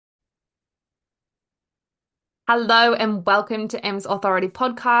Hello and welcome to M's Authority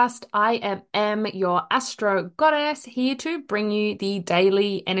Podcast. I am M, your astro goddess, here to bring you the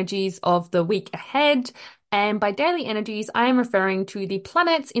daily energies of the week ahead. And by daily energies, I am referring to the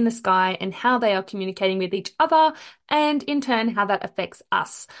planets in the sky and how they are communicating with each other, and in turn, how that affects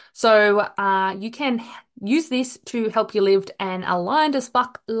us. So, you can use this to help you live an aligned as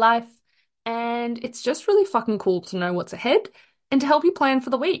fuck life. And it's just really fucking cool to know what's ahead and to help you plan for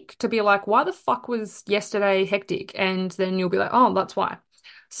the week, to be like, why the fuck was yesterday hectic? And then you'll be like, oh, that's why.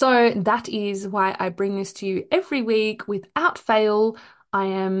 So that is why I bring this to you every week without fail. I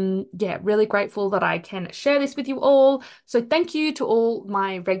am, really grateful that I can share this with you all. So thank you to all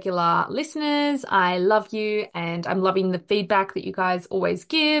my regular listeners. I love you and I'm loving the feedback that you guys always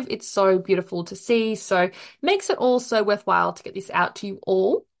give. It's so beautiful to see. So it makes it all so worthwhile to get this out to you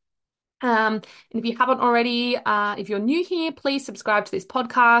all. And if you haven't already, if you're new here, please subscribe to this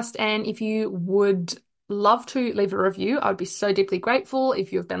podcast. And if you would love to leave a review, I would be so deeply grateful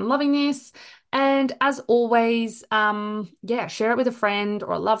if you've been loving this. And as always, share it with a friend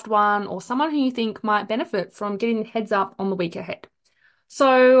or a loved one or someone who you think might benefit from getting a heads up on the week ahead.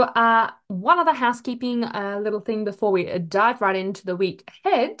 So, one other housekeeping little thing before we dive right into the week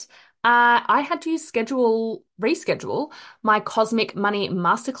ahead. I had to reschedule my Cosmic Money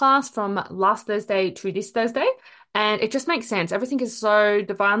Masterclass from last Thursday to this Thursday. And it just makes sense. Everything is so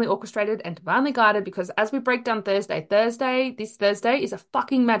divinely orchestrated and divinely guided because as we break down this Thursday is a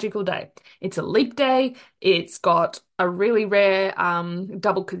fucking magical day. It's a leap day. It's got a really rare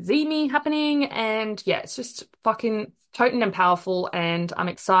double Kazemi happening. And yeah, it's just fucking potent and powerful. And I'm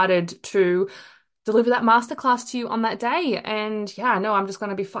excited to deliver that masterclass to you on that day. And yeah, no, I'm just going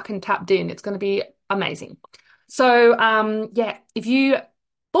to be fucking tapped in. It's going to be amazing. So, if you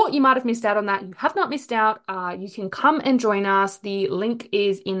thought you might have missed out on that, you have not missed out. You can come and join us. The link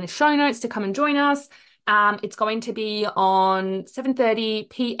is in the show notes to come and join us. It's going to be on 7:30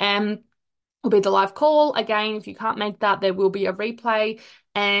 p.m. will be the live call. Again, if you can't make that, there will be a replay.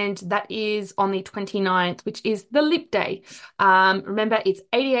 And that is on the 29th, which is the Lip Day. Remember, it's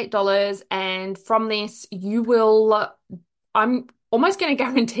 $88. And from this, I'm almost going to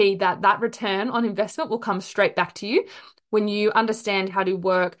guarantee that that return on investment will come straight back to you when you understand how to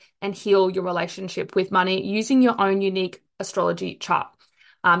work and heal your relationship with money using your own unique astrology chart.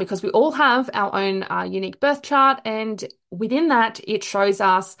 Because we all have our own unique birth chart, and within that, it shows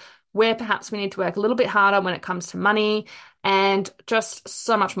us where perhaps we need to work a little bit harder when it comes to money and just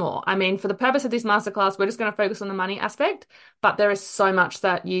so much more. I mean, for the purpose of this masterclass, we're just going to focus on the money aspect, but there is so much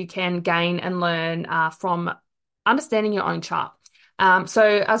that you can gain and learn from understanding your own chart. So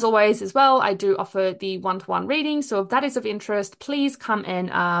as always as well, I do offer the one-to-one reading. So if that is of interest, please come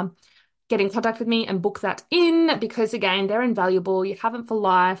and get in contact with me and book that in because again, they're invaluable. You have them for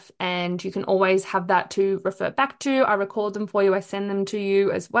life and you can always have that to refer back to. I record them for you. I send them to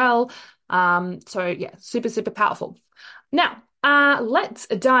you as well. So yeah, super, super powerful. Now, let's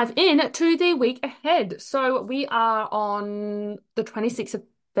dive in to the week ahead. So we are on the 26th of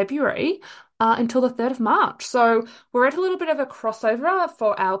February until the 3rd of March. So we're at a little bit of a crossover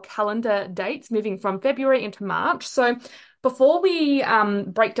for our calendar dates moving from February into March. So before we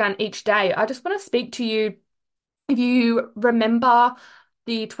break down each day, I just want to speak to you. If you remember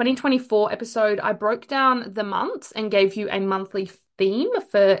the 2024 episode, I broke down the months and gave you a monthly theme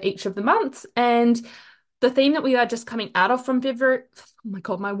for each of the months. And the theme that we are just coming out of from February, oh my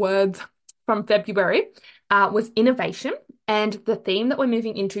God, my words, from February, was innovation. And the theme that we're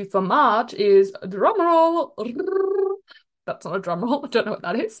moving into for March is drumroll. That's not a drum roll. I don't know what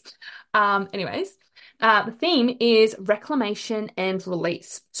that is. Anyways, the theme is reclamation and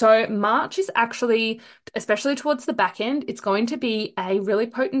release. So March is actually, especially towards the back end, it's going to be a really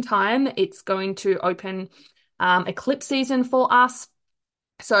potent time. It's going to open eclipse season for us.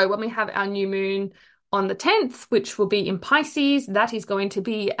 So when we have our new moon on the 10th, which will be in Pisces, that is going to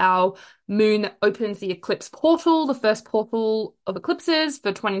be our moon that opens the eclipse portal, the first portal of eclipses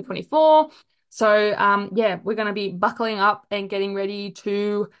for 2024. So, we're going to be buckling up and getting ready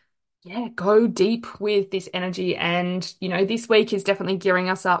to, go deep with this energy. And, this week is definitely gearing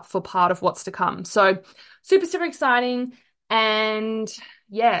us up for part of what's to come. So super, super exciting. And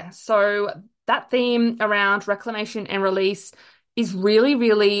so that theme around reclamation and release is really,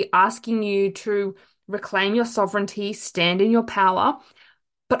 really asking you to reclaim your sovereignty, stand in your power,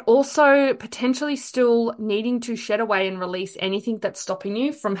 but also potentially still needing to shed away and release anything that's stopping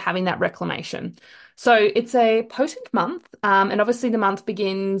you from having that reclamation. So it's a potent month, and obviously the month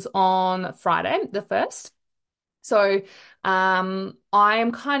begins on Friday, the 1st. So I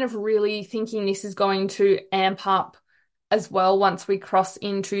am kind of really thinking this is going to amp up as well once we cross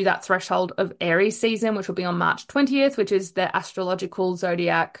into that threshold of Aries season, which will be on March 20th, which is the astrological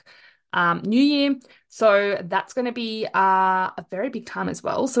zodiac new year. So that's going to be a very big time as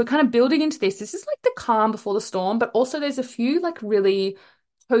well. So we're kind of building into this. This is like the calm before the storm, but also there's a few like really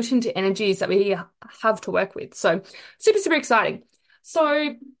potent energies that we have to work with. So super, super exciting.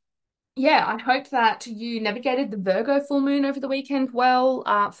 So yeah, I hope that you navigated the Virgo full moon over the weekend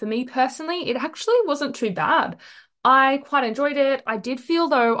well. For me personally, it actually wasn't too bad. I quite enjoyed it. I did feel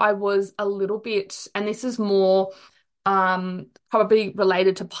though I was a little bit, and this is more probably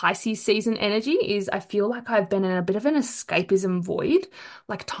related to Pisces season energy, is I feel like I've been in a bit of an escapism void.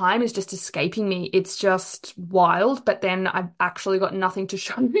 Like time is just escaping me. It's just wild, but then I've actually got nothing to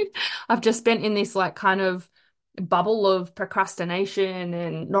show. I've just been in this like kind of bubble of procrastination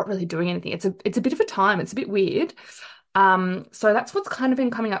and not really doing anything. It's a bit of a time. It's a bit weird. So that's what's kind of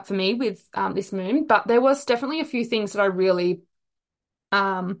been coming up for me with this moon. But there was definitely a few things that I really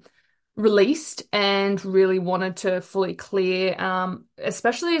um released and really wanted to fully clear,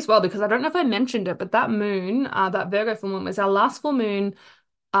 especially as well because I don't know if I mentioned it, but that moon, that Virgo full moon was our last full moon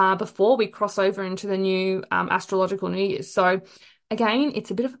before we cross over into the new astrological New Year. So again, it's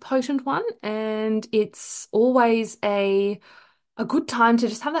a bit of a potent one, and it's always a good time to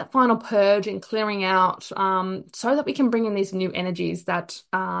just have that final purge and clearing out, so that we can bring in these new energies that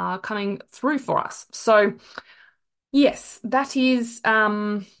are coming through for us. So yes, that is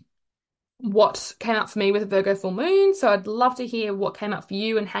what came up for me with a Virgo full moon. So I'd love to hear what came up for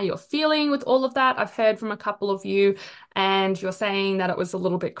you and how you're feeling with all of that. I've heard from a couple of you and you're saying that it was a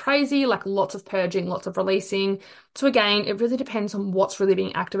little bit crazy, like lots of purging, lots of releasing. So again, it really depends on what's really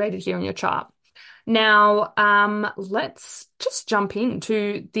being activated here in your chart. Now, let's just jump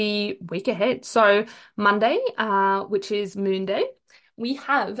into the week ahead. So Monday, which is Moon Day, we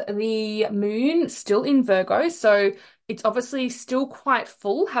have the moon still in Virgo. So it's obviously still quite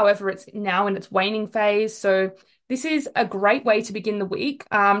full. However, it's now in its waning phase. So this is a great way to begin the week,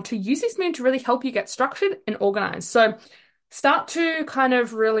 to use this moon to really help you get structured and organized. So start to kind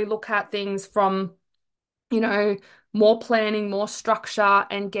of really look at things from, you know, more planning, more structure,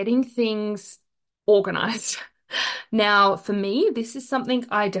 and getting things organized. Now, for me, this is something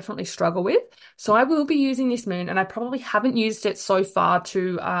I definitely struggle with. So I will be using this moon, and I probably haven't used it so far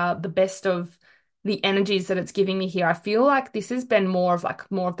to the best of the energies that it's giving me here. I feel like this has been more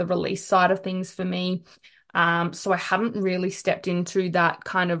of the release side of things for me. So I haven't really stepped into that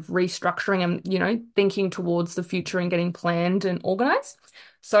kind of restructuring and, thinking towards the future and getting planned and organized.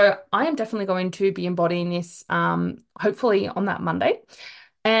 So I am definitely going to be embodying this, hopefully on that Monday.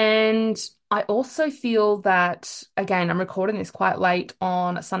 And I also feel that, again, I'm recording this quite late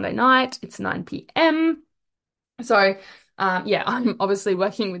on a Sunday night. It's 9 p.m. So, yeah, I'm obviously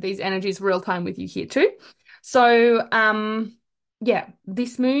working with these energies real time with you here too. So, yeah,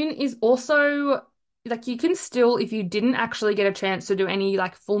 this moon is also like you can still, if you didn't actually get a chance to do any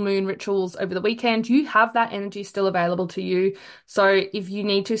like full moon rituals over the weekend, you have that energy still available to you. So if you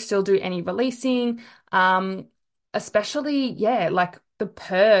need to still do any releasing, especially, yeah, like the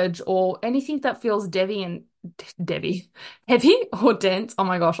purge or anything that feels heavy or dense. Oh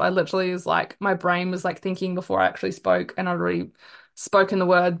my gosh, I literally was like, my brain was like thinking before I actually spoke, and I'd already spoken the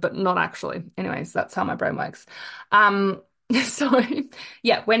word, but not actually. Anyways, that's how my brain works. So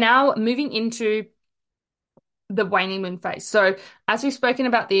yeah, we're now moving into the waning moon phase. So, as we've spoken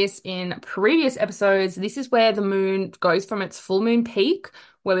about this in previous episodes, this is where the moon goes from its full moon peak,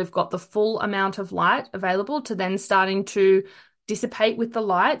 where we've got the full amount of light available, to then starting to dissipate with the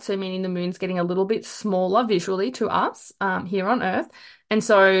light. So, meaning the moon's getting a little bit smaller visually to us here on Earth. And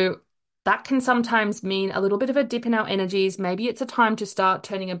so, that can sometimes mean a little bit of a dip in our energies. Maybe it's a time to start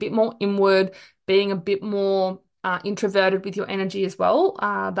turning a bit more inward, being a bit more introverted with your energy as well.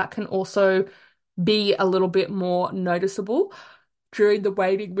 That can also be a little bit more noticeable during the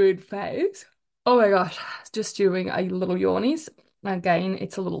waning moon phase. Oh my gosh, just doing a little yawnies. Again,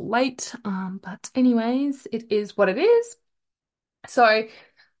 it's a little late, but anyways, it is what it is. So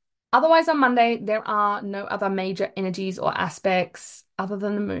otherwise on Monday, there are no other major energies or aspects other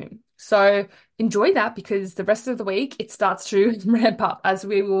than the moon. So enjoy that because the rest of the week it starts to ramp up as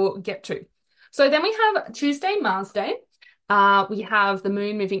we will get to. So then we have Tuesday, Mars Day. We have the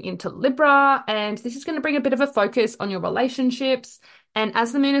moon moving into Libra, and this is going to bring a bit of a focus on your relationships. And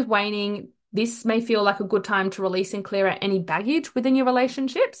as the moon is waning, this may feel like a good time to release and clear out any baggage within your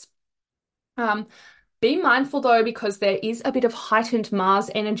relationships. Be mindful though, because there is a bit of heightened Mars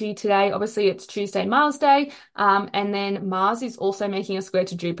energy today. Obviously, it's Tuesday, Mars Day, and then Mars is also making a square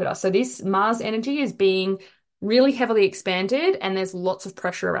to Jupiter. So this Mars energy is being really heavily expanded, and there's lots of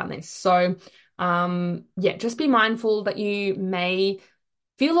pressure around this. So Yeah, just be mindful that you may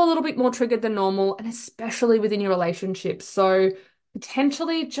feel a little bit more triggered than normal, and especially within your relationships. So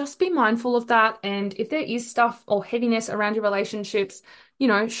potentially just be mindful of that. And if there is stuff or heaviness around your relationships,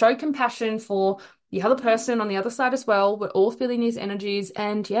 show compassion for the other person on the other side as well. We're all feeling these energies,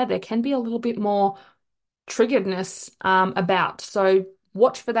 and yeah, there can be a little bit more triggeredness about. So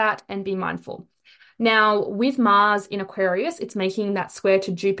watch for that and be mindful. Now, with Mars in Aquarius, it's making that square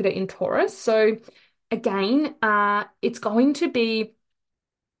to Jupiter in Taurus. So again, it's going to be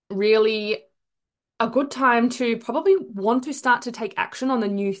really a good time to probably want to start to take action on the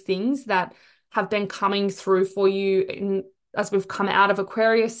new things that have been coming through for you as we've come out of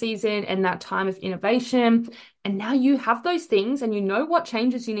Aquarius season and that time of innovation. And now you have those things and you know what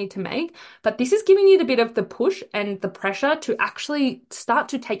changes you need to make. But this is giving you the bit of the push and the pressure to actually start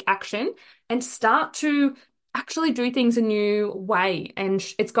to take action and start to actually do things a new way. And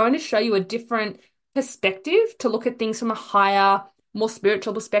it's going to show you a different perspective to look at things from a higher, more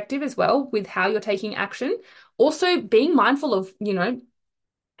spiritual perspective as well with how you're taking action. Also, being mindful of,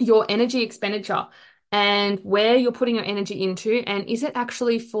 your energy expenditure and where you're putting your energy into, and is it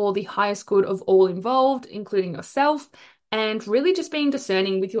actually for the highest good of all involved, including yourself, and really just being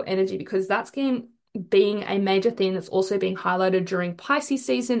discerning with your energy because that's being a major theme that's also being highlighted during Pisces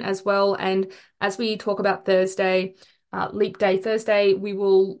season as well. And as we talk about Thursday, Leap Day Thursday, we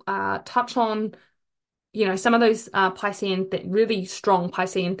will touch on some of those really strong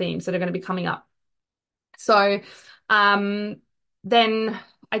Piscean themes that are going to be coming up. So, then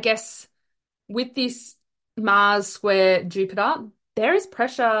I guess with this Mars square Jupiter, there is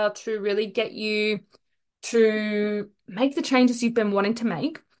pressure to really get you to make the changes you've been wanting to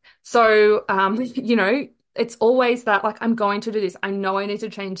make. So, it's always that like, I'm going to do this. I know I need to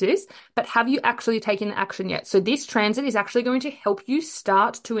change this, but have you actually taken action yet? So this transit is actually going to help you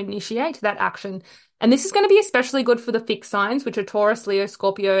start to initiate that action. And this is going to be especially good for the fixed signs, which are Taurus, Leo,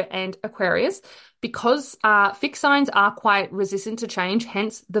 Scorpio, and Aquarius, because fixed signs are quite resistant to change,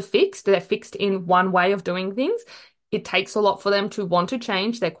 hence the fixed. They're fixed in one way of doing things. It takes a lot for them to want to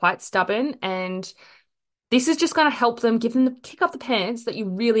change. They're quite stubborn, and this is just going to help them, give them the kick up the pants that you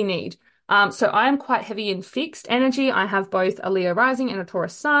really need. So I am quite heavy in fixed energy. I have both a Leo rising and a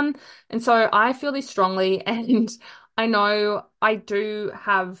Taurus sun. And so I feel this strongly. And I know I do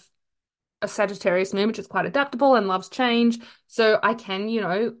have a Sagittarius moon, which is quite adaptable and loves change. So I can,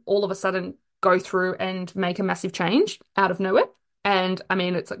 all of a sudden go through and make a massive change out of nowhere. And I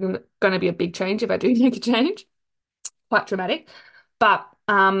mean, it's going to be a big change if I do make a change, quite dramatic. But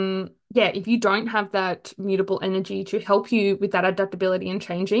yeah, if you don't have that mutable energy to help you with that adaptability and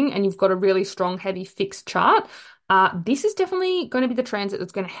changing, and you've got a really strong, heavy fixed chart, this is definitely going to be the transit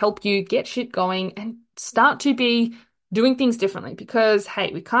that's going to help you get shit going and start to be doing things differently. Because,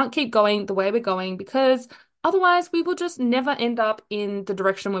 hey, we can't keep going the way we're going because otherwise we will just never end up in the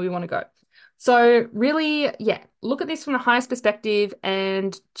direction where we want to go. So really, yeah, look at this from the highest perspective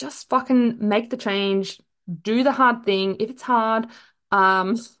and just fucking make the change, do the hard thing. If it's hard,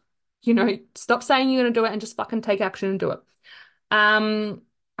 um, stop saying you're going to do it and just fucking take action and do it.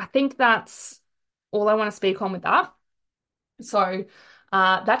 I think that's all I want to speak on with that. So,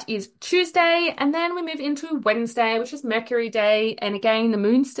 that is Tuesday, and then we move into Wednesday, which is Mercury Day. And again, the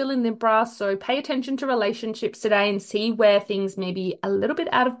moon's still in Libra, so pay attention to relationships today and see where things may be a little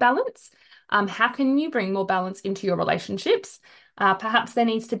bit out of balance. How can you bring more balance into your relationships? Perhaps there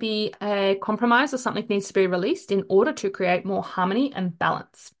needs to be a compromise or something needs to be released in order to create more harmony and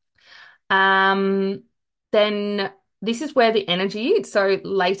balance. Um, then this is where the energy, so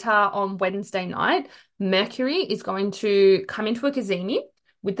later on Wednesday night, Mercury is going to come into a cazimi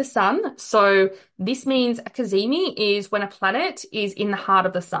with the sun. So this means a cazimi is when a planet is in the heart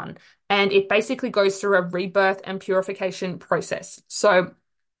of the sun, and it basically goes through a rebirth and purification process. So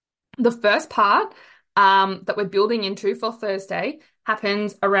the first part that we're building into for Thursday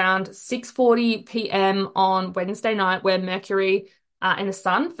happens around 6:40 p.m. on Wednesday night, where Mercury and the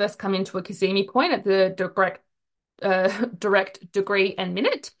Sun first come into a cazimi point at the direct degree and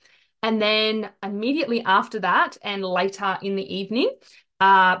minute. And then immediately after that and later in the evening,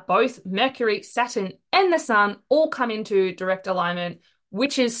 both Mercury, Saturn, and the Sun all come into direct alignment,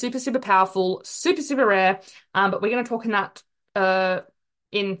 which is super, super powerful, super, super rare. But we're going to talk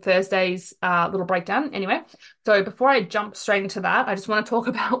in Thursday's little breakdown anyway. So before I jump straight into that, I just want to talk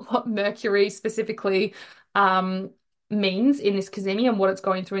about what Mercury specifically means in this cazimi and what it's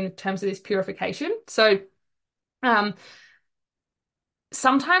going through in terms of this purification. So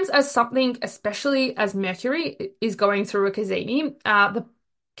sometimes as something, especially as Mercury is going through a cazimi, the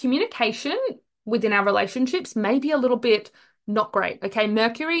communication within our relationships may be a little bit not great. Okay,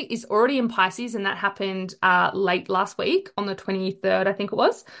 Mercury is already in Pisces, and that happened late last week on the 23rd, I think it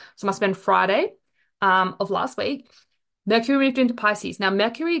was. So it must have been Friday of last week. Mercury moved into Pisces. Now,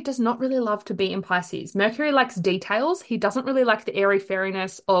 Mercury does not really love to be in Pisces. Mercury likes details. He doesn't really like the airy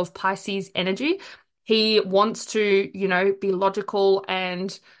fairiness of Pisces energy. He wants to, be logical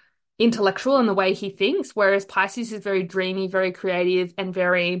and intellectual in the way he thinks, whereas Pisces is very dreamy, very creative, and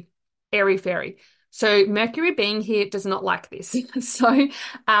very airy fairy. So Mercury being here does not like this. So,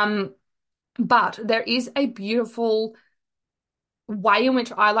 um, but there is a beautiful way in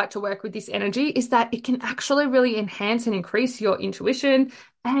which I like to work with this energy is that it can actually really enhance and increase your intuition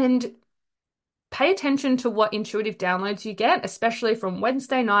and pay attention to what intuitive downloads you get, especially from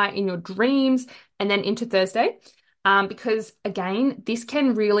Wednesday night in your dreams and then into Thursday. Because again, this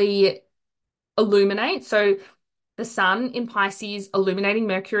can really illuminate. So the sun in Pisces illuminating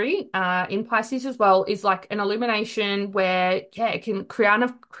Mercury in Pisces as well is like an illumination where, yeah, it can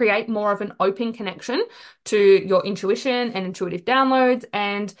create more of an open connection to your intuition and intuitive downloads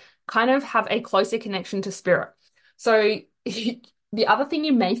and kind of have a closer connection to spirit. So the other thing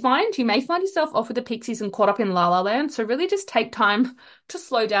you may find yourself off with the pixies and caught up in la la land. So really just take time to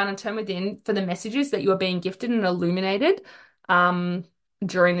slow down and turn within for the messages that you are being gifted and illuminated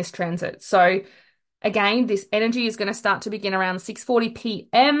during this transit. So again, this energy is going to start to begin around 6:40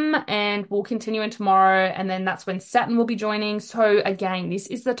 p.m. and will continue in tomorrow. And then that's when Saturn will be joining. So again, this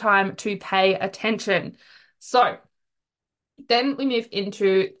is the time to pay attention. So then we move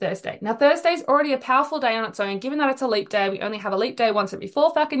into Thursday. Now, Thursday is already a powerful day on its own, given that it's a leap day. We only have a leap day once every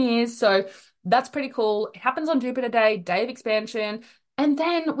 4 fucking years. So that's pretty cool. It happens on Jupiter Day, day of expansion. And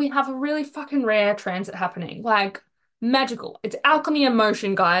then we have a really fucking rare transit happening. Like, magical. It's alchemy in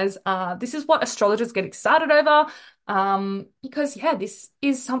motion, guys. This is what astrologers get excited over. Because yeah, this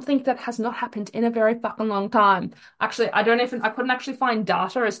is something that has not happened in a very fucking long time. Actually, I couldn't actually find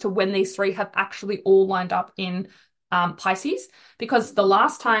data as to when these three have actually all lined up in Pisces, because the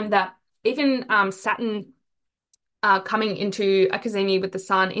last time that even Saturn coming into Akazemi with the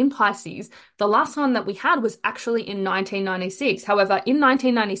sun in Pisces, the last one that we had was actually in 1996. However, in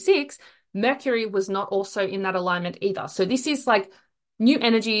 1996, Mercury was not also in that alignment either. So this is like new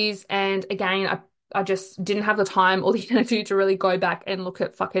energies. And again, I just didn't have the time or the energy to really go back and look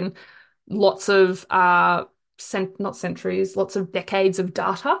at fucking lots of not centuries, lots of decades of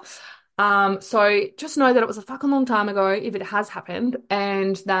data. So just know that it was a fucking long time ago if it has happened,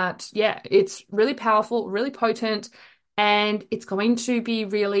 and that, yeah, it's really powerful, really potent, and it's going to be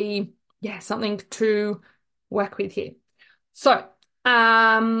really, yeah, something to work with here. So,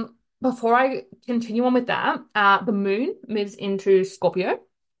 before I continue on with that, the moon moves into Scorpio.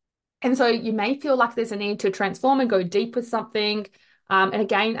 And so you may feel like there's a need to transform and go deep with something. And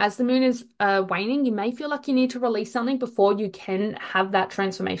again, as the moon is waning, you may feel like you need to release something before you can have that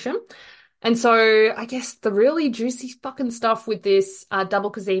transformation. And so I guess the really juicy fucking stuff with this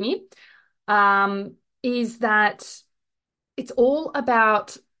double Cazimi is that it's all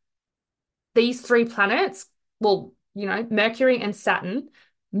about these three planets, well, Mercury and Saturn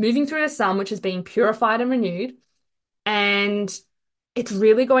moving through the sun, which is being purified and renewed. And it's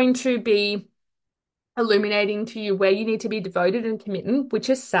really going to be illuminating to you where you need to be devoted and committed, which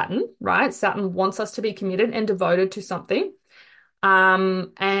is Saturn, right? Saturn wants us to be committed and devoted to something.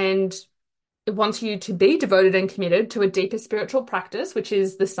 And it wants you to be devoted and committed to a deeper spiritual practice, which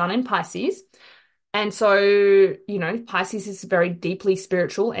is the sun in Pisces. And so, Pisces is a very deeply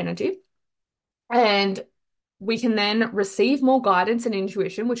spiritual energy. And we can then receive more guidance and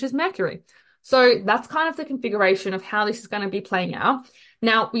intuition, which is Mercury. So that's kind of the configuration of how this is going to be playing out.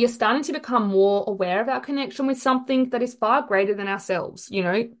 Now, we are starting to become more aware of our connection with something that is far greater than ourselves.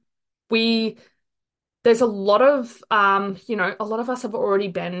 There's a lot of, a lot of us have already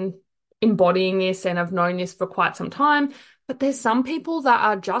been embodying this and have known this for quite some time. But there's some people that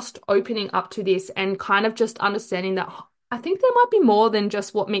are just opening up to this and kind of just understanding that I think there might be more than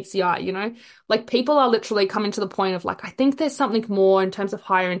just what meets the eye. Like people are literally coming to the point of like, I think there's something more in terms of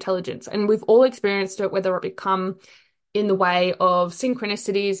higher intelligence. And we've all experienced it, whether it become in the way of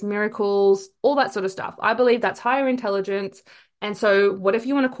synchronicities, miracles, all that sort of stuff. I believe that's higher intelligence. And so whatever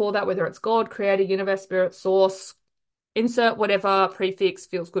you want to call that, whether it's God, creator, universe, spirit, source, insert whatever prefix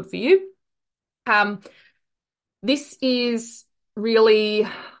feels good for you. This is really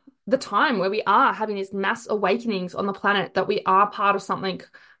the time where we are having these mass awakenings on the planet, that we are part of something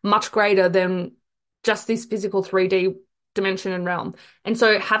much greater than just this physical 3D dimension and realm. And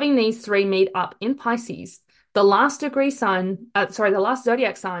so having these three meet up in Pisces, the last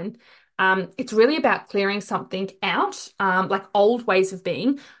zodiac sign, it's really about clearing something out, like old ways of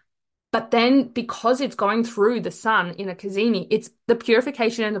being, But then because it's going through the sun in a cazimi, it's the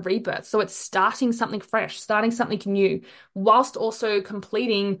purification and the rebirth. So it's starting something fresh, starting something new, whilst also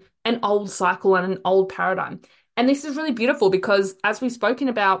completing an old cycle and an old paradigm. And this is really beautiful because as we've spoken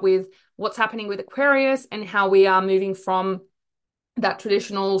about with what's happening with Aquarius and how we are moving from that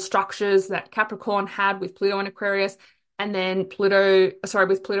traditional structures that Capricorn had with Pluto and Aquarius, and then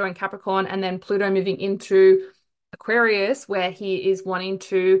with Pluto and Capricorn, and then Pluto moving into Aquarius, where he is wanting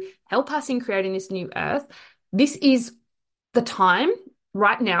to help us in creating this new Earth. This is the time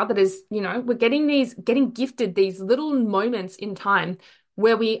right now that is, we're getting gifted these little moments in time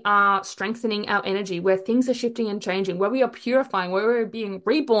where we are strengthening our energy, where things are shifting and changing, where we are purifying, where we're being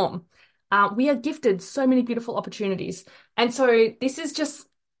reborn. We are gifted so many beautiful opportunities. And so this is just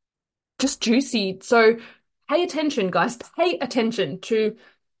juicy. So pay attention, guys. Pay attention to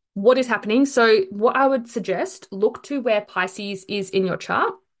what is happening. So what I would suggest, look to where Pisces is in your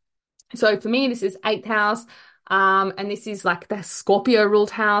chart. So for me, this is eighth house. And this is like the Scorpio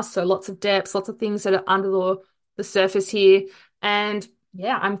ruled house. So lots of depths, lots of things that are under the surface here. And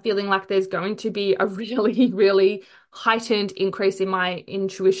yeah, I'm feeling like there's going to be a really, really heightened increase in my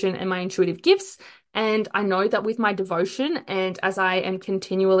intuition and my intuitive gifts. And I know that with my devotion and as I am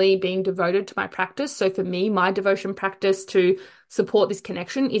continually being devoted to my practice, so for me, my devotion practice to support this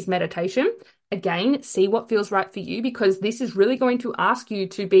connection is meditation. Again, see what feels right for you because this is really going to ask you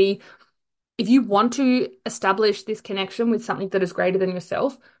to be, if you want to establish this connection with something that is greater than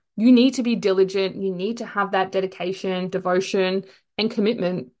yourself, you need to be diligent. You need to have that dedication, devotion, and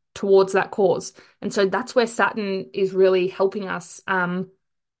commitment towards that cause. And so that's where Saturn is really helping us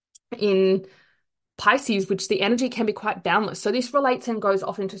in Pisces, which the energy can be quite boundless. So this relates and goes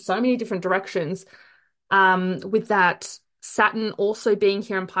off into so many different directions. With that, Saturn also being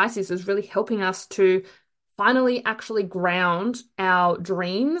here in Pisces is really helping us to finally actually ground our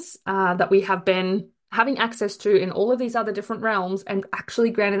dreams that we have been having access to in all of these other different realms and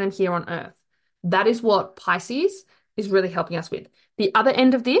actually grounding them here on Earth. That is what Pisces is really helping us with. The other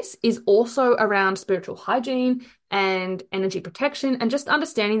end of this is also around spiritual hygiene and energy protection and just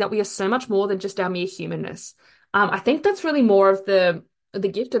understanding that we are so much more than just our mere humanness. I think that's really more of the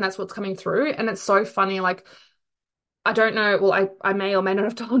gift and that's what's coming through. And it's so funny, like I don't know. Well, I may or may not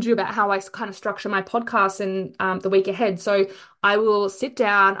have told you about how I kind of structure my podcast in the week ahead. So I will sit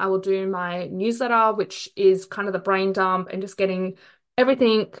down, I will do my newsletter, which is kind of the brain dump and just getting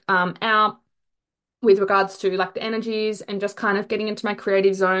everything out with regards to like the energies and just kind of getting into my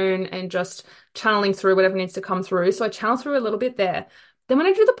creative zone and just channeling through whatever needs to come through. So I channel through a little bit there. Then when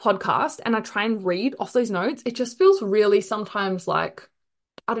I do the podcast and I try and read off those notes, it just feels really sometimes like,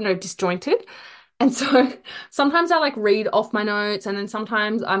 I don't know, disjointed. And so sometimes I like read off my notes and then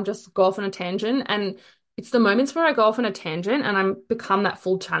sometimes I'm just go off on a tangent. And it's the moments where I go off on a tangent and I'm become that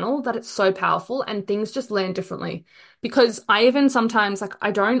full channel that it's so powerful and things just land differently. Because I even sometimes like I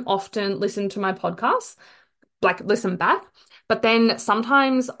don't often listen to my podcasts, like listen back. But then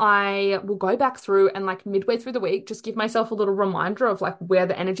sometimes I will go back through and like midway through the week, just give myself a little reminder of like where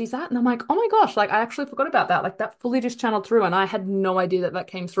the energy's at. And I'm like, oh my gosh, like I actually forgot about that. Like that fully just channeled through. And I had no idea that that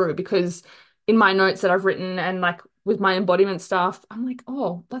came through because in my notes that I've written and like with my embodiment stuff, I'm like,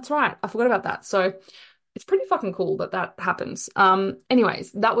 oh, that's right. I forgot about that. So it's pretty fucking cool that that happens.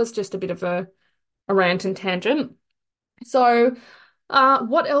 Anyways, that was just a bit of a rant and tangent. So,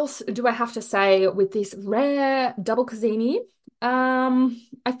 what else do I have to say with this rare double Kazemi?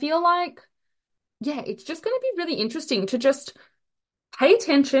 I feel like, yeah, it's just going to be really interesting to just pay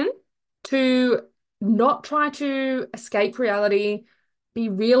attention to not try to escape reality, be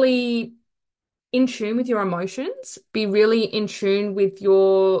really in tune with your emotions, be really in tune with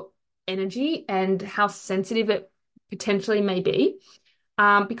your energy and how sensitive it potentially may be.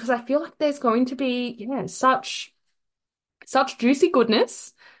 Because I feel like there's going to be, yeah, such juicy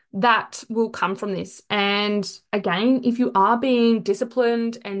goodness that will come from this. And again, if you are being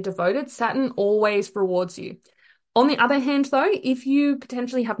disciplined and devoted, Saturn always rewards you. On the other hand, though, if you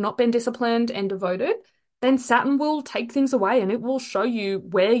potentially have not been disciplined and devoted, then Saturn will take things away and it will show you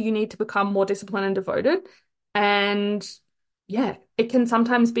where you need to become more disciplined and devoted. And yeah, it can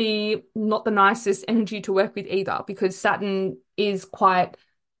sometimes be not the nicest energy to work with either because Saturn is quite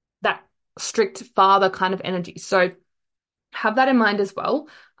that strict father kind of energy. So have that in mind as well.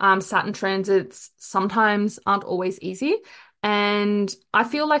 Saturn transits sometimes aren't always easy. And I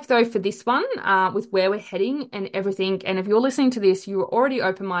feel like though for this one, with where we're heading and everything, and if you're listening to this, you're already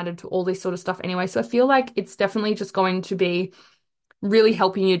open-minded to all this sort of stuff anyway. So I feel like it's definitely just going to be really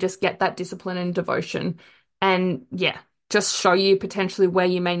helping you just get that discipline and devotion. And yeah, just show you potentially where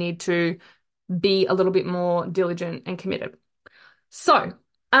you may need to be a little bit more diligent and committed. So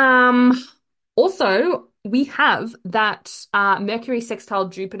Um, Also, we have that Mercury sextile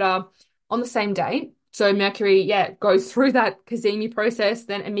Jupiter on the same day. So Mercury, yeah, goes through that Cassini process,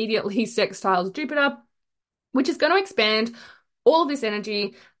 then immediately sextiles Jupiter, which is going to expand all of this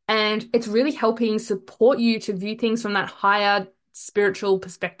energy, and it's really helping support you to view things from that higher spiritual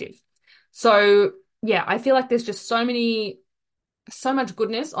perspective. So, yeah, I feel like there's just so much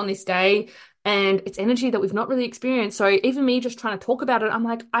goodness on this day, and it's energy that we've not really experienced. So even me just trying to talk about it, I'm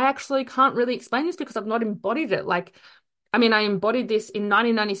like, I actually can't really explain this because I've not embodied it. Like, I mean, I embodied this in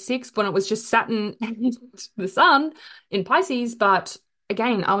 1996 when it was just Saturn and the sun in Pisces, but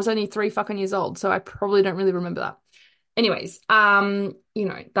again, I was only 3 fucking years old, so I probably don't really remember that. Anyways,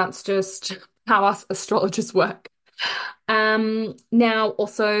 that's just how us astrologers work. Now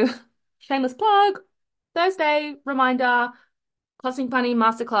also, shameless plug, Thursday, reminder, Cosmic Bunny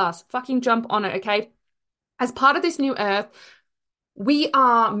Masterclass. Fucking jump on it, okay? As part of this new earth, we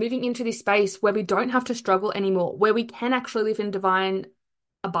are moving into this space where we don't have to struggle anymore, where we can actually live in divine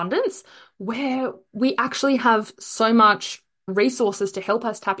abundance, where we actually have so much resources to help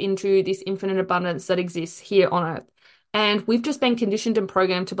us tap into this infinite abundance that exists here on Earth. And we've just been conditioned and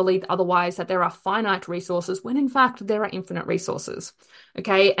programmed to believe otherwise, that there are finite resources when in fact there are infinite resources.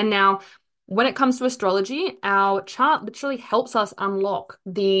 Okay. And now, when it comes to astrology, our chart literally helps us unlock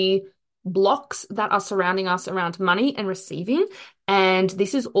the blocks that are surrounding us around money and receiving. And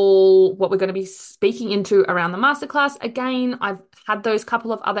this is all what we're going to be speaking into around the masterclass. Again, I've had those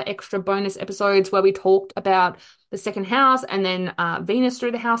couple of other extra bonus episodes where we talked about the second house and then Venus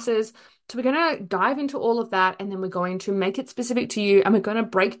through the houses. So we're going to dive into all of that, and then we're going to make it specific to you, and we're going to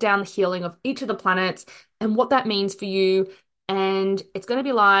break down the healing of each of the planets and what that means for you. And it's going to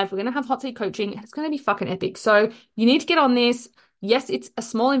be live. We're going to have hot seat coaching, and it's going to be fucking epic. So you need to get on this. Yes, it's a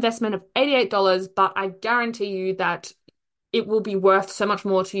small investment of $88, but I guarantee you that it will be worth so much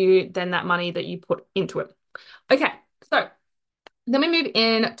more to you than that money that you put into it. Okay, so then we move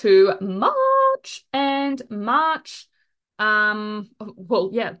into March, and March, well,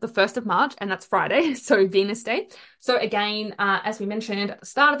 yeah, the 1st of March, and that's Friday, so Venus Day. So again, as we mentioned at the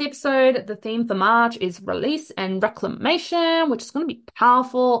start of the episode, the theme for March is release and reclamation, which is going to be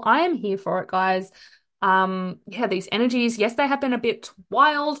powerful. I am here for it, guys. Yeah, these energies, yes, they have been a bit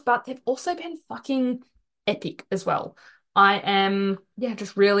wild, but they've also been fucking epic as well. I am, yeah,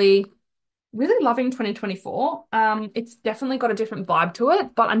 just really loving 2024. It's definitely got a different vibe to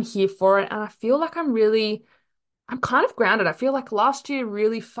it, but I'm here for it. And I feel like I'm kind of grounded. I feel like last year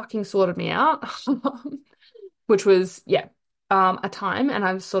really fucking sorted me out, which was, yeah, a time. And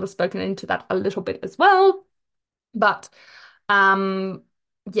I've sort of spoken into that a little bit as well. But, um,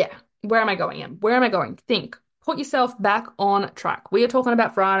 yeah, where am I going in? Where am I going? Think, put yourself back on track. We are talking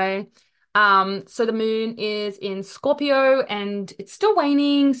about Friday. So the moon is in Scorpio and it's still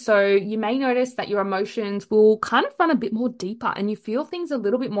waning. So you may notice that your emotions will kind of run a bit more deeper and you feel things a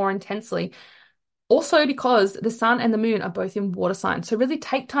little bit more intensely. Also, because the sun and the moon are both in water signs. So really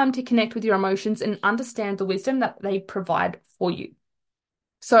take time to connect with your emotions and understand the wisdom that they provide for you.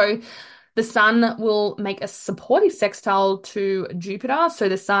 So the sun will make a supportive sextile to Jupiter. So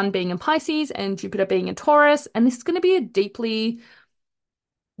the sun being in Pisces and Jupiter being in Taurus. And this is going to be a deeply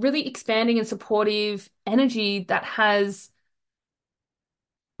really expanding and supportive energy that has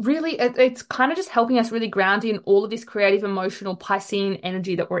really, it's kind of just helping us really ground in all of this creative, emotional Piscean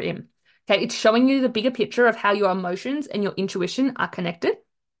energy that we're in. Okay, it's showing you the bigger picture of how your emotions and your intuition are connected.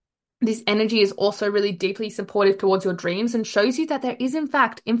 This energy is also really deeply supportive towards your dreams and shows you that there is, in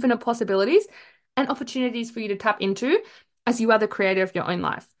fact, infinite possibilities and opportunities for you to tap into as you are the creator of your own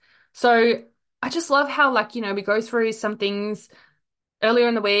life. So I just love how, like, we go through some things earlier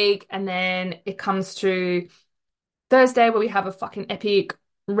in the week, and then it comes to Thursday where we have a fucking epic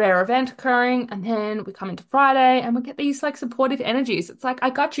rare event occurring, and then we come into Friday and we get these like supportive energies. It's like,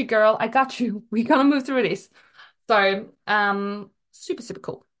 I got you, girl, I got you. We're gonna move through this. So, super, super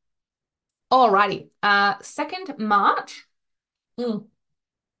cool. Alrighty. 2nd March. Mm.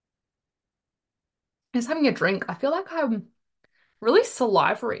 Just having a drink. I feel like I'm really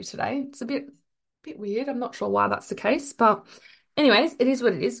salivary today. It's a bit weird. I'm not sure why that's the case, but anyways, it is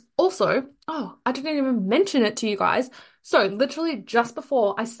what it is. Also, oh, I didn't even mention it to you guys. So literally just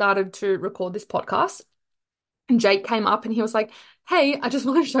before I started to record this podcast, Jake came up and he was like, "Hey, I just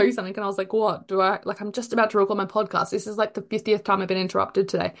want to show you something." And I was like, "What? I'm just about to record my podcast. This is like the 50th time I've been interrupted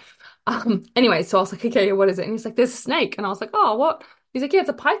today." Anyway, so I was like, "Okay, what is it?" And he's like, "There's a snake." And I was like, "Oh, what?" He's like, "Yeah, it's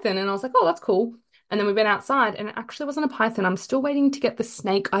a python." And I was like, "Oh, that's cool." And then we went outside and it actually wasn't a python. I'm still waiting to get the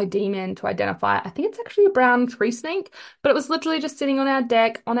snake ID man to identify it. I think it's actually a brown tree snake, but it was literally just sitting on our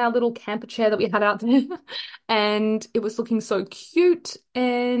deck on our little camper chair that we had out there. And it was looking so cute.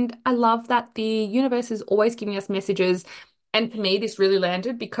 And I love that the universe is always giving us messages. And for me, this really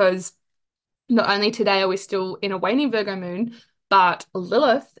landed because not only today are we still in a waning Virgo moon, but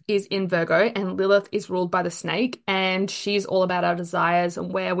Lilith is in Virgo and Lilith is ruled by the snake, and she's all about our desires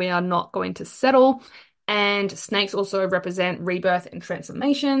and where we are not going to settle. And snakes also represent rebirth and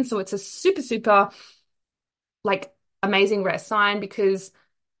transformation. So it's a super, super like amazing rare sign because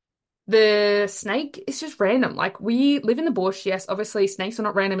the snake is just random. Like we live in the bush. Yes, obviously snakes are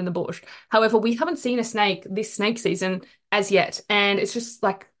not random in the bush. However, we haven't seen a snake this snake season as yet. And it's just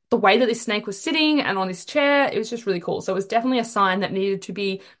like the way that this snake was sitting and on this chair, it was just really cool. So it was definitely a sign that needed to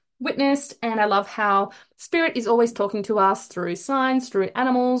be witnessed. And I love how spirit is always talking to us through signs, through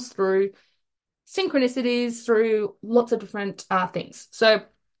animals, through synchronicities, through lots of different things. So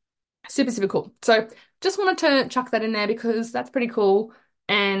super, super cool. So just wanted to chuck that in there because that's pretty cool.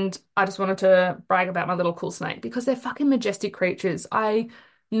 And I just wanted to brag about my little cool snake because they're fucking majestic creatures. I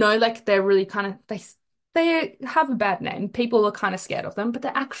know like they're really kind of they have a bad name. People are kind of scared of them, but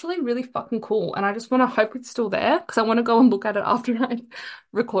they're actually really fucking cool. And I just want to hope it's still there because I want to go and look at it after I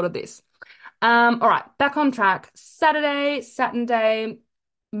recorded this. All right, back on track. Saturn day,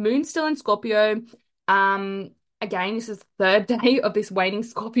 moon still in Scorpio. Again, this is the third day of this waning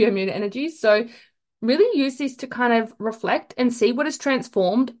Scorpio moon energy. So really use this to kind of reflect and see what has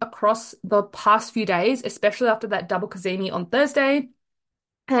transformed across the past few days, especially after that double Kazemi on Thursday.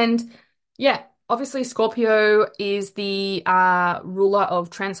 And yeah, obviously Scorpio is the ruler of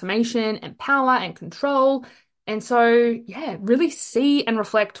transformation and power and control. And so, yeah, really see and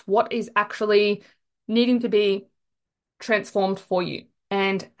reflect what is actually needing to be transformed for you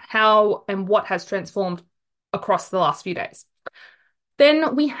and how and what has transformed across the last few days.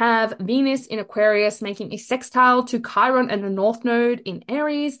 Then we have Venus in Aquarius making a sextile to Chiron and the North Node in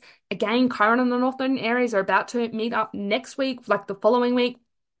Aries. Again, Chiron and the North Node in Aries are about to meet up next week, like the following week,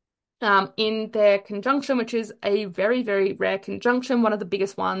 in their conjunction, which is a very, very rare conjunction, one of the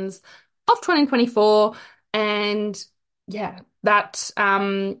biggest ones of 2024. And yeah, that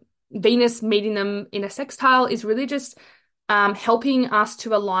Venus meeting them in a sextile is really just helping us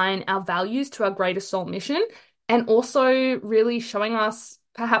to align our values to our greater soul mission and also really showing us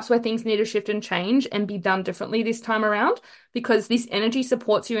perhaps where things need to shift and change and be done differently this time around because this energy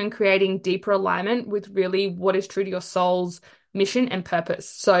supports you in creating deeper alignment with really what is true to your soul's mission and purpose.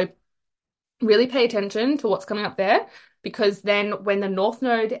 So really pay attention to what's coming up there because then when the North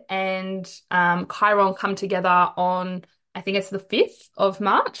Node and Chiron come together on, I think it's the 5th of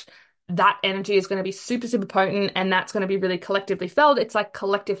March, that energy is going to be super, super potent and that's going to be really collectively felt. It's like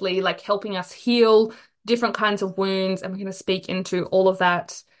collectively like helping us heal different kinds of wounds. And we're going to speak into all of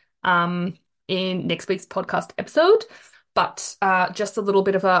that in next week's podcast episode. But just a little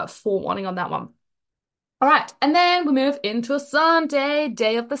bit of a forewarning on that one. All right, and then we move into a Sunday,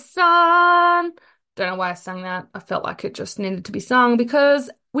 day of the sun. Don't know why I sang that. I felt like it just needed to be sung because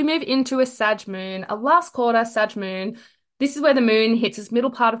we move into a Sag moon, a last quarter Sag moon. This is where the moon hits its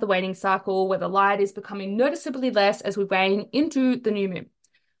middle part of the waning cycle, where the light is becoming noticeably less as we wane into the new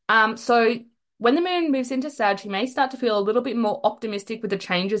moon. So when the moon moves into Sag, you may start to feel a little bit more optimistic with the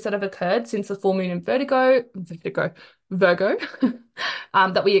changes that have occurred since the full moon in Virgo,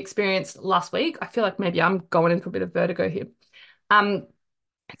 that we experienced last week. I feel like maybe I'm going in for a bit of vertigo here. Um,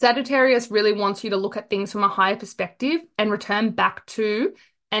 Sagittarius really wants you to look at things from a higher perspective and return back to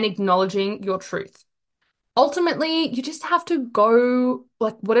and acknowledging your truth. Ultimately, you just have to go,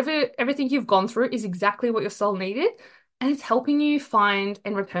 like, whatever, everything you've gone through is exactly what your soul needed, and it's helping you find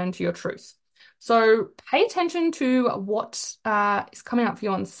and return to your truth. So pay attention to what is coming up for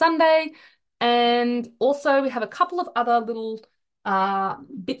you on Sunday. And also we have a couple of other little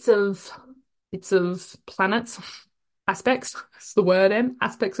bits of planets, aspects, is the word,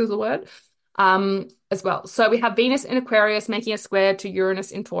 aspects is the word, as well. So we have Venus in Aquarius making a square to Uranus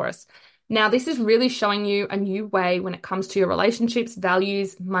in Taurus. Now, this is really showing you a new way when it comes to your relationships,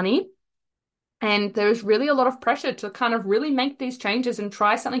 values, money. And there's really a lot of pressure to kind of really make these changes and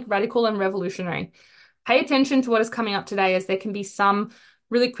try something radical and revolutionary. Pay attention to what is coming up today, as there can be some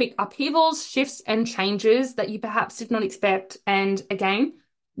really quick upheavals, shifts, and changes that you perhaps did not expect. And again,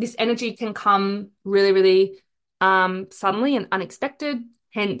 this energy can come really, really suddenly and unexpected.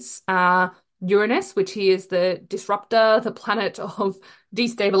 Hence, Uranus, which he is the disruptor, the planet of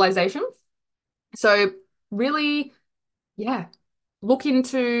destabilization. So really, yeah, look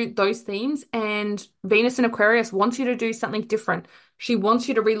into those themes, and Venus in Aquarius wants you to do something different. She wants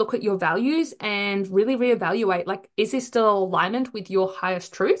you to relook at your values and really reevaluate, like, is this still alignment with your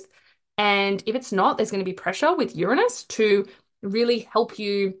highest truth? And if it's not, there's going to be pressure with Uranus to really help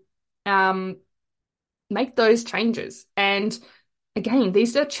you um, make those changes. And again,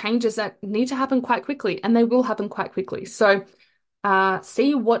 these are changes that need to happen quite quickly, and they will happen quite quickly. So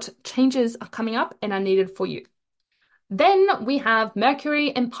see what changes are coming up and are needed for you. Then we have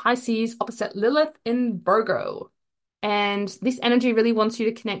Mercury and Pisces opposite Lilith in Virgo. And this energy really wants you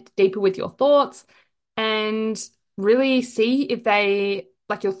to connect deeper with your thoughts and really see if they,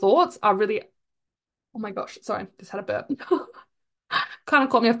 like your thoughts are really, oh my gosh, sorry, just had a burp. Kind of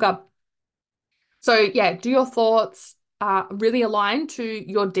caught me off guard. So yeah, do your thoughts really align to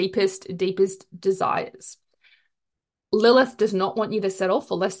your deepest desires? Lilith does not want you to settle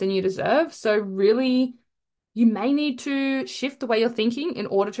for less than you deserve. So really, you may need to shift the way you're thinking in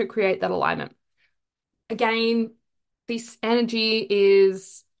order to create that alignment. Again, this energy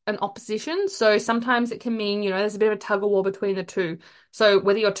is an opposition. So sometimes it can mean, there's a bit of a tug of war between the two. So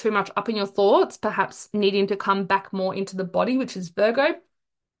whether you're too much up in your thoughts, perhaps needing to come back more into the body, which is Virgo,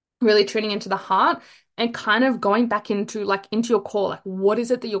 really tuning into the heart and kind of going back into your core. Like, what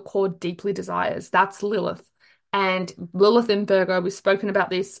is it that your core deeply desires? That's Lilith. And Lilith in Virgo, we've spoken about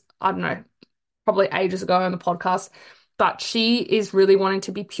this, I don't know, probably ages ago on the podcast, but she is really wanting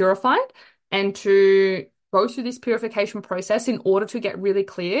to be purified and to go through this purification process in order to get really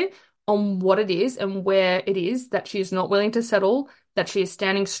clear on what it is and where it is that she is not willing to settle, that she is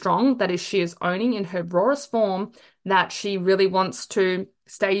standing strong, that is she is owning in her rawest form, that she really wants to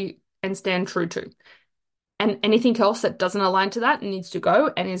stay and stand true to. And anything else that doesn't align to that needs to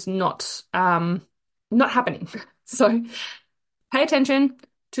go and is not happening. So pay attention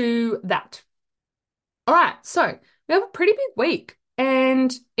to that. All right, so we have a pretty big week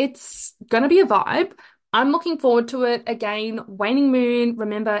and it's going to be a vibe. I'm looking forward to it. Again, waning moon,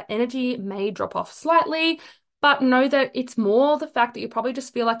 remember, energy may drop off slightly, but know that it's more the fact that you probably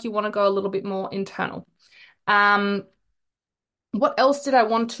just feel like you want to go a little bit more internal. Um, what else did I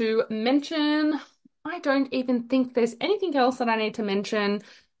want to mention? I don't even think there's anything else that I need to mention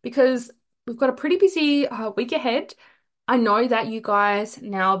because we've got a pretty busy week ahead. I know that you guys,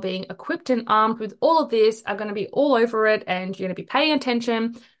 now being equipped and armed with all of this, are going to be all over it and you're going to be paying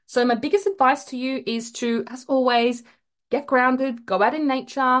attention. So, my biggest advice to you is to, as always, get grounded, go out in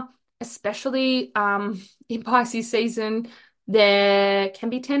nature, especially in Pisces season. There can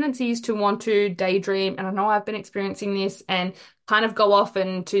be tendencies to want to daydream, and I know I've been experiencing this and kind of go off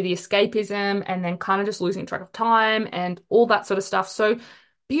into the escapism and then kind of just losing track of time and all that sort of stuff. So,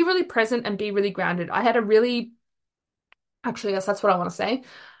 be really present and be really grounded. I had a really Actually, yes, that's what I want to say.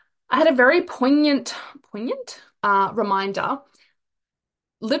 I had a very poignant reminder,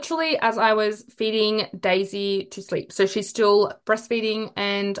 literally as I was feeding Daisy to sleep. So she's still breastfeeding,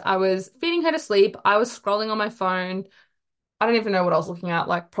 and I was feeding her to sleep. I was scrolling on my phone. I don't even know what I was looking at,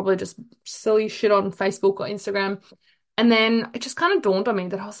 like probably just silly shit on Facebook or Instagram. And then it just kind of dawned on me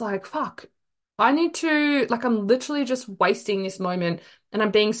that I was like, fuck, I need to, like, I'm literally just wasting this moment.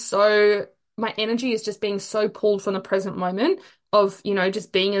 And my energy is just being so pulled from the present moment of,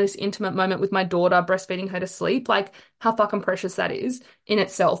 just being in this intimate moment with my daughter, breastfeeding her to sleep. Like, how fucking precious that is in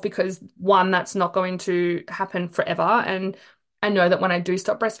itself, because one, that's not going to happen forever. And I know that when I do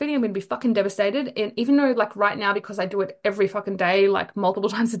stop breastfeeding, I'm going to be fucking devastated. And even though, like, right now, because I do it every fucking day, like multiple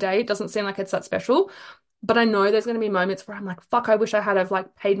times a day, it doesn't seem like it's that special. But I know there's going to be moments where I'm like, fuck, I wish I had have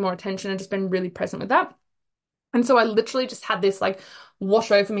like paid more attention and just been really present with that. And so I literally just had this like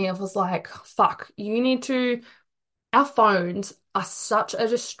wash over me. I was like, fuck, our phones are such a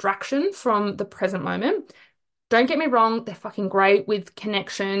distraction from the present moment. Don't get me wrong, they're fucking great with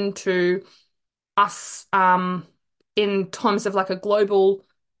connection to us, in terms of like a global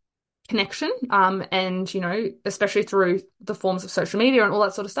connection, and especially through the forms of social media and all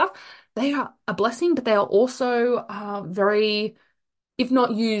that sort of stuff. They are a blessing, but they are also very, if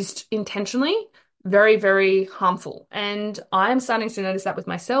not used intentionally, very, very harmful. And I'm starting to notice that with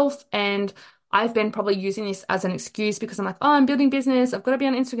myself. And I've been probably using this as an excuse because I'm like, oh, I'm building business. I've got to be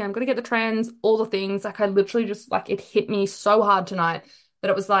on Instagram. I've got to get the trends, all the things. Like, I literally just, like, it hit me so hard tonight that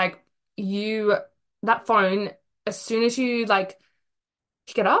it was like, that phone, as soon as you like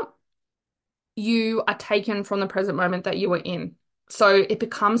pick it up, you are taken from the present moment that you were in. So it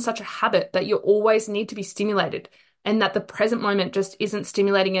becomes such a habit that you always need to be stimulated, and that the present moment just isn't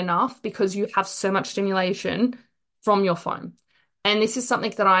stimulating enough because you have so much stimulation from your phone. And this is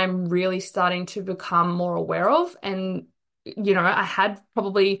something that I'm really starting to become more aware of. And, I had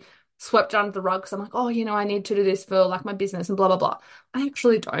probably swept under the rug because I'm like, oh, I need to do this for like my business and blah, blah, blah. I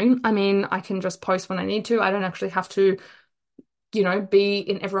actually don't. I mean, I can just post when I need to. I don't actually have to, be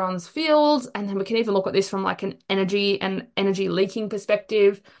in everyone's field. And then we can even look at this from like an energy and energy leaking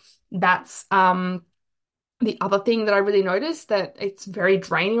perspective. That's the other thing that I really noticed, that it's very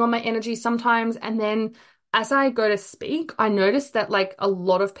draining on my energy sometimes. And then as I go to speak, I notice that like a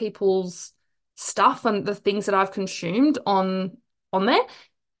lot of people's stuff and the things that I've consumed on there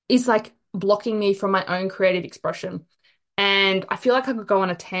is like blocking me from my own creative expression. And I feel like I could go on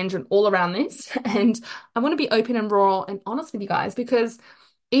a tangent all around this. And I want to be open and raw and honest with you guys because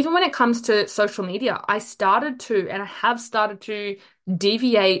even when it comes to social media, I have started to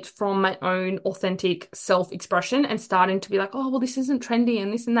deviate from my own authentic self-expression and starting to be like, oh, well, this isn't trendy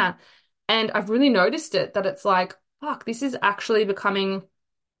and this and that. And I've really noticed it that it's like, fuck, this is actually becoming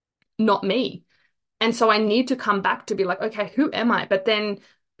not me. And so I need to come back to be like, okay, who am I? But then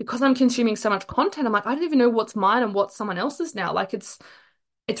because I'm consuming so much content, I'm like, I don't even know what's mine and what's someone else's now. Like it's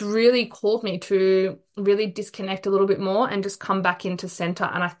really called me to really disconnect a little bit more and just come back into center.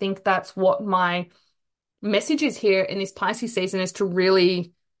 And I think that's what my message is here in this Pisces season, is to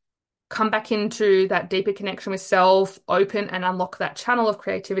really come back into that deeper connection with self, open and unlock that channel of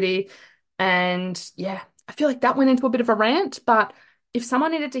creativity. And yeah, I feel like that went into a bit of a rant, but if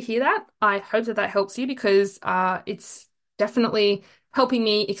someone needed to hear that, I hope that that helps you because it's definitely helping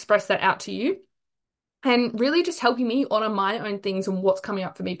me express that out to you and really just helping me honor my own things and what's coming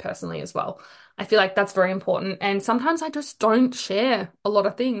up for me personally as well. I feel like that's very important. And sometimes I just don't share a lot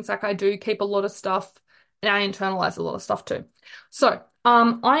of things. Like I do keep a lot of stuff and I internalize a lot of stuff too. So,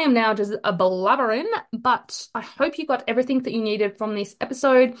 I am now just a blabbering, but I hope you got everything that you needed from this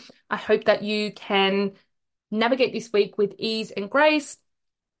episode. I hope that you can navigate this week with ease and grace.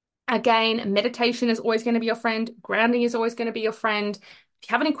 Again, meditation is always going to be your friend. Grounding is always going to be your friend. If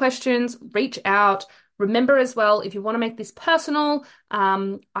you have any questions, reach out. Remember as well, if you want to make this personal,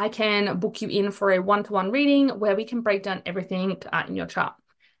 I can book you in for a one-to-one reading where we can break down everything in your chart.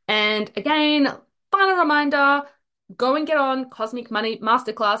 And again, final reminder, go and get on Cosmic Money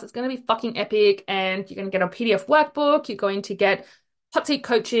Masterclass. It's going to be fucking epic. And you're going to get a PDF workbook. You're going to get hot seat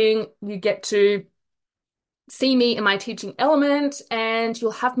coaching. You get to see me in my teaching element, and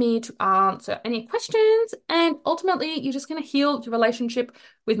you'll have me to answer any questions. And ultimately, you're just going to heal your relationship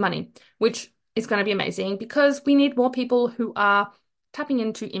with money, which is going to be amazing because we need more people who are tapping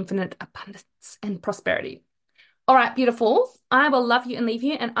into infinite abundance and prosperity. All right, beautifuls. I will love you and leave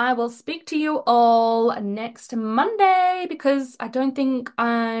you, and I will speak to you all next Monday because I don't think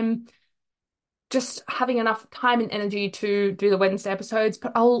I'm just having enough time and energy to do the Wednesday episodes.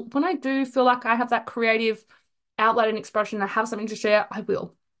 But when I do feel like I have that creative outlet and expression, I have something to share, I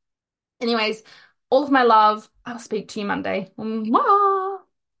will. Anyways, all of my love. I'll speak to you Monday. Mwah!